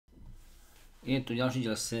Je tu ďalší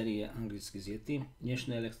diel série anglicky z Yeti. V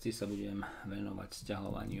dnešnej lekcii sa budem venovať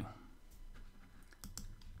sťahovaniu.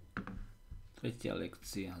 Tretia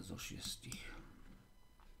lekcia zo 6.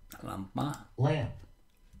 Lampa. Lamp.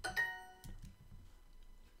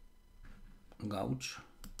 Gauč.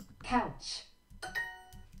 Couch.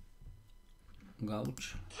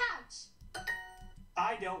 Gauč. Couch.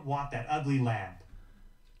 I don't want that ugly lamp.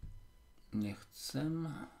 Nechcem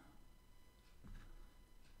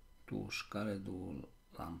tú škaredú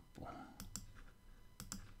lampu.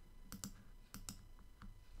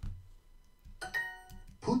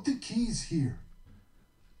 Put the keys here.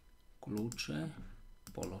 Kľúče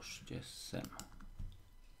položte sem.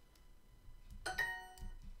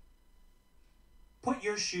 Put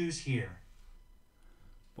your shoes here.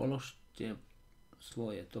 Položte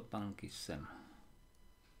svoje topánky sem.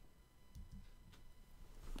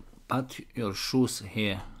 Put your shoes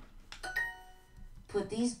here. Put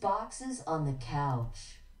these boxes on the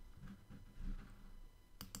couch.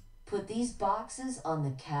 Put these boxes on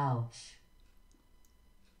the couch.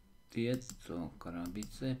 Tieto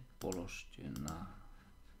krabice položte na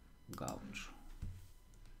gauč.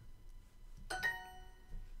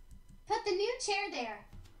 Put the new chair there.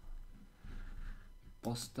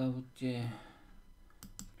 Postavte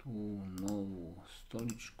tú novú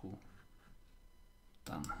stoličku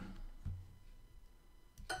tam.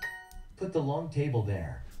 Put the long table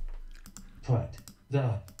there. Put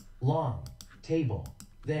the long table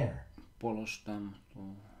there. Polož tam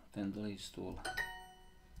ten dlhý stôl.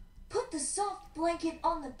 Put the soft blanket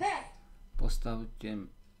on the bed.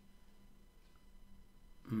 Postavte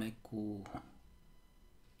mäkkú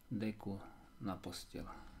deku na posteľ.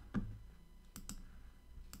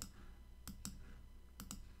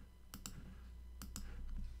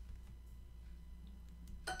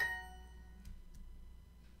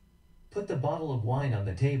 Put the bottle of wine on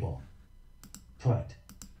the table. Put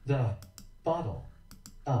the bottle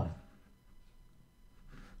of.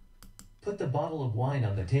 Put the bottle of wine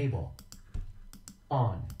on the table.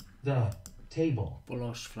 On the table.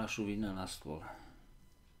 Polož fľašu vína na stôl.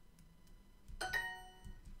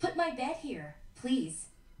 Put my bed here,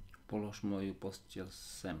 please. Polož moju posteľ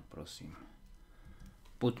sem, prosím.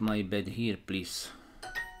 Put my bed here, please.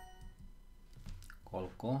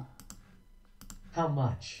 Koľko? How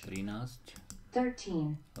much? 13.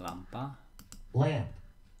 13. Lampa. Lamp.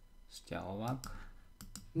 Sťahovák.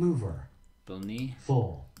 Mover. Plný.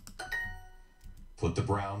 Full. Put the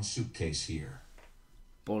brown suitcase here.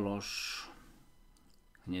 Polož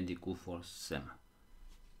hnedý kufor sem.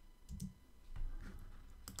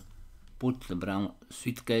 Put the brown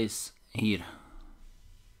suitcase here.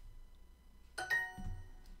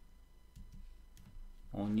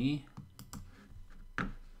 Oni.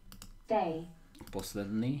 They.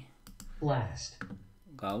 Posledný. Last.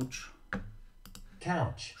 Gauč.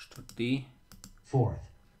 Couch. Štvrtý. Fourth.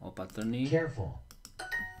 Opatrný. Careful.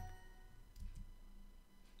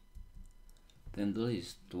 Ten dlhý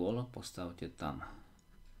stôl postavte tam.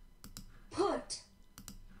 Put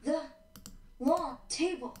the long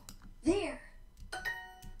table there.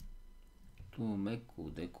 Tú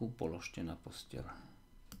mäkkú deku položte na posteľ.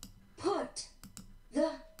 Put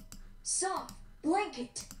the soft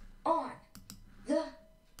blanket on the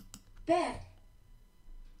bed.